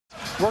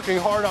working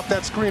hard off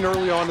that screen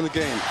early on in the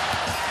game.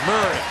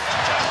 Murray.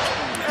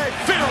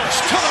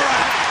 Fearless to the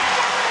rack.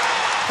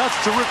 That's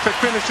a terrific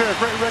finish there.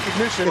 Great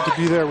recognition. To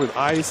be there with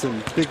Ice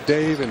and Big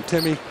Dave and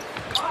Timmy.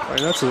 I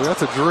mean,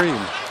 that's a dream.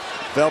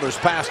 Felder's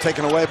pass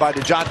taken away by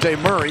Dejonte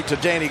Murray to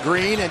Danny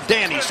Green, and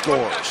Danny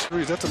scores.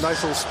 That's a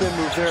nice little spin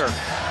move there.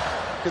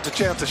 Gets a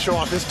chance to show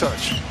off his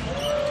touch.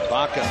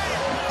 Baca.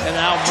 And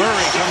now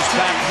Murray comes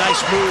back.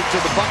 Nice move to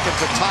the bucket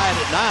to tie it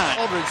at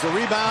 9. Aldridge, the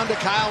rebound to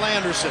Kyle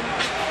Anderson.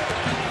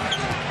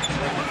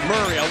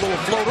 Murray, a little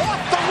float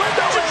off the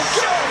window. And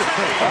good.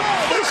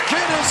 Oh, this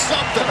kid is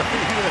something.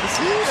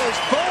 He is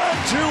far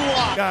too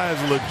wide. Guy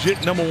is a legit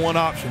 #1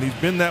 option. He's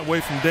been that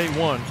way from day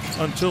one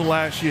until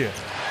last year.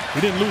 He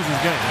didn't lose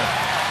his game.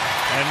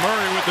 And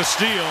Murray with the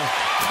steal.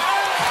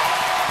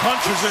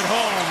 Punches it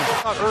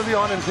home. Early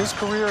on in his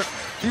career,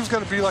 he was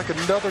going to be like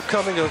another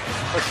coming of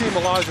Hakeem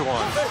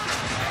Olajuwon.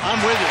 I'm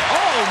with you.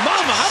 Oh,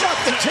 mama, how about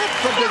the tip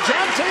from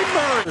Dejonte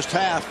Murray? First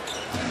half,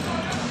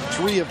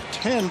 3 of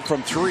 10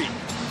 from 3.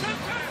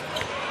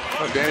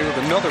 Oh, Danny with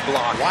another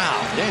block. Wow,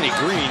 Danny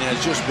Green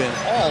has just been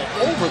all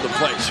over the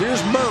place.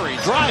 Here's Murray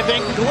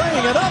driving,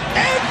 laying it up,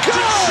 and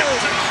good!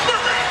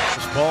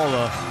 This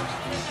ball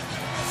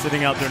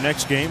sitting out their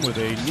next game with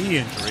a knee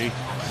injury.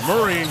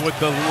 Murray with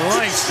the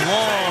nice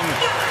long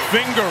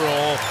finger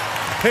roll.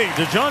 Hey,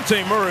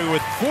 Dejonte Murray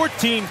with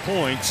 14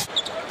 points.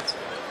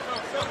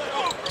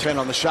 10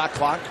 on the shot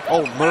clock.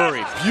 Oh,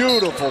 Murray,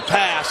 beautiful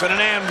pass and an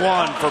and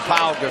one for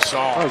Pau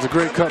Gasol. That was a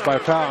great cut by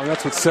Pau, and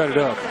that's what set it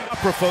up.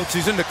 Opera folks,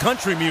 he's into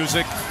country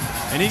music,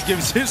 and he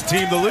gives his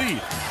team the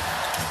lead.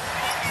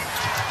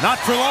 Not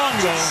for long,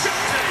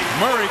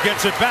 though. Murray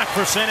gets it back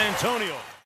for San Antonio.